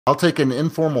I'll take an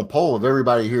informal poll of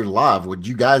everybody here live. Would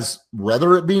you guys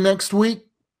rather it be next week?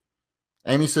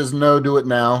 Amy says no, do it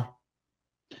now.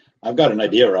 I've got an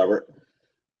idea, Robert.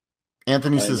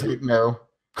 Anthony says no.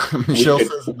 Michelle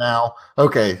says now.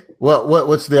 Okay.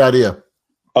 What's the idea?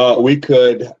 We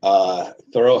could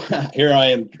throw here I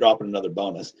am dropping another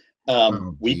bonus.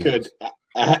 We could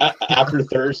after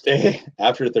Thursday,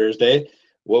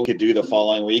 what we could do the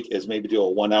following week is maybe do a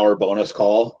 1 hour bonus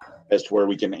call as to where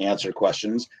we can answer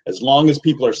questions, as long as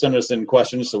people are sending us in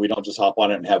questions, so we don't just hop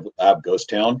on it and have Ghost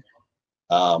Town.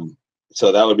 So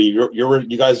that would be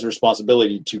you guys'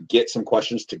 responsibility to get some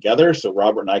questions together, so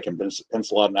Robert and I can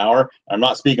pencil out an hour. I'm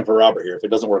not speaking for Robert here if it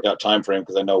doesn't work out time frame,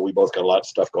 because I know we both got a lot of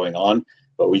stuff going on,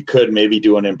 but we could maybe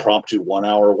do an impromptu 1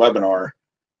 hour webinar,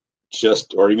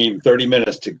 or even 30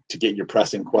 minutes to get your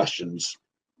pressing questions.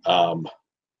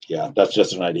 Yeah, that's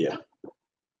just an idea.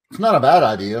 It's not a bad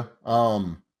idea.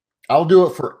 I'll do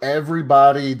it for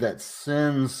everybody that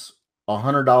sends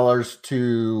 $100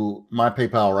 to my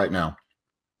PayPal right now.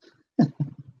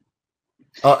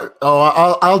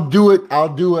 I'll do it.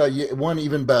 I'll do one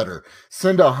even better.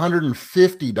 Send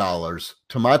 $150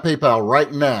 to my PayPal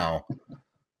right now.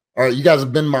 All right, you guys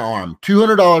have been my arm.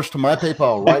 $200 to my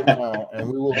PayPal right now, and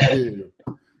we will do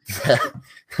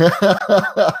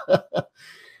that.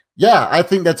 Yeah, I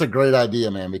think that's a great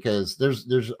idea, man, because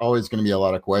there's always going to be a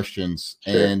lot of questions,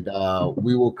 sure. And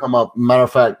we will come up. Matter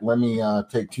of fact, let me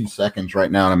take 2 seconds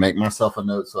right now to make myself a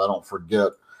note so I don't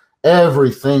forget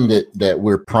everything that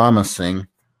we're promising.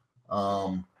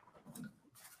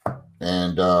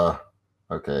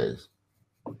 Okay.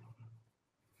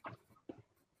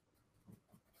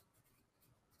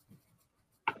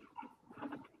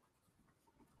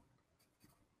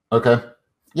 Okay.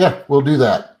 Yeah, we'll do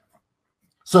that.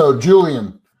 So,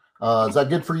 Julian, is that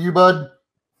good for you, bud?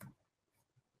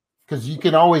 Because you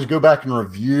can always go back and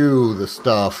review the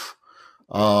stuff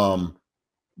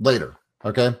later,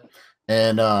 okay?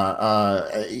 And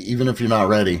even if you're not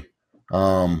ready.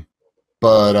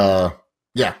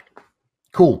 Yeah,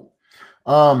 cool.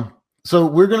 So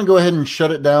we're going to go ahead and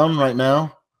shut it down right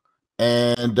now.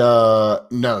 And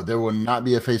no, there will not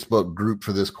be a Facebook group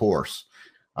for this course.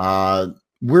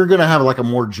 We're going to have like a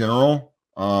more general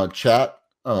chat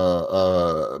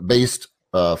based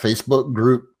Facebook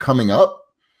group coming up.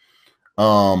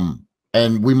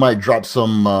 And we might drop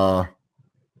some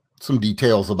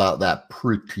details about that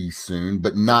pretty soon,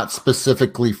 but not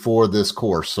specifically for this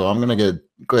course. So I'm going to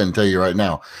go ahead and tell you right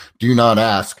now, do not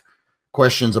ask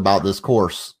questions about this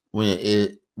course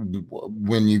when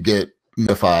you get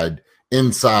notified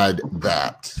inside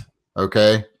that.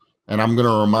 Okay. And I'm going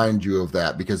to remind you of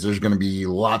that, because there's going to be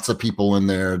lots of people in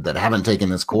there that haven't taken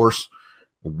this course.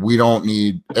 We don't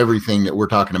need everything that we're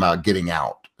talking about getting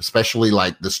out, especially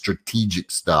like the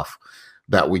strategic stuff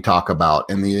that we talk about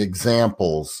and the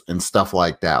examples and stuff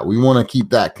like that. We want to keep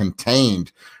that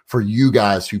contained for you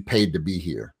guys who paid to be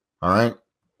here. All right.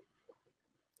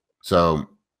 So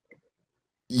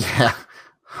yeah,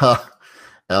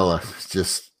 Ella is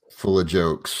just full of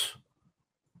jokes.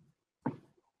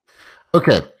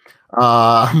 Okay.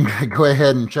 I'm going to go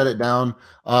ahead and shut it down.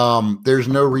 There's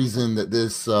no reason that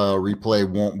this replay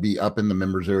won't be up in the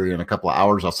members area in a couple of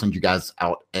hours. I'll send you guys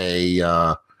out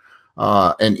an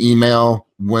email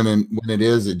when it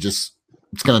is. It's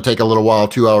going to take a little while,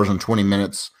 2 hours and 20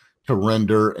 minutes to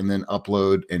render and then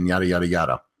upload and yada, yada,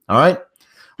 yada. All right.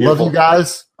 Beautiful. Love you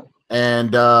guys.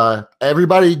 And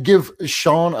everybody give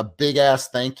Sean a big ass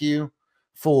thank you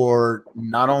for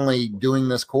not only doing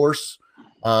this course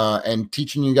and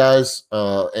teaching you guys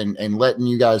and letting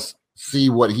you guys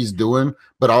see what he's doing,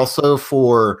 but also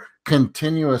for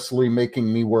continuously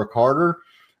making me work harder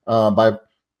by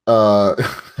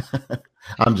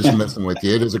I'm just messing with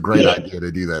you. It is a great idea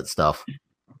to do that stuff.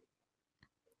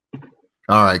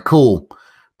 All right, cool.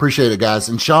 Appreciate it, guys.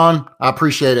 And Sean, I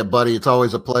appreciate it, buddy. It's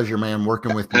always a pleasure, man,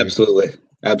 working with you. Absolutely.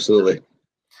 Absolutely.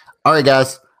 All right,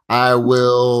 guys. I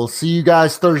will see you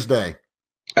guys Thursday.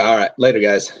 All right. Later,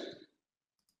 guys.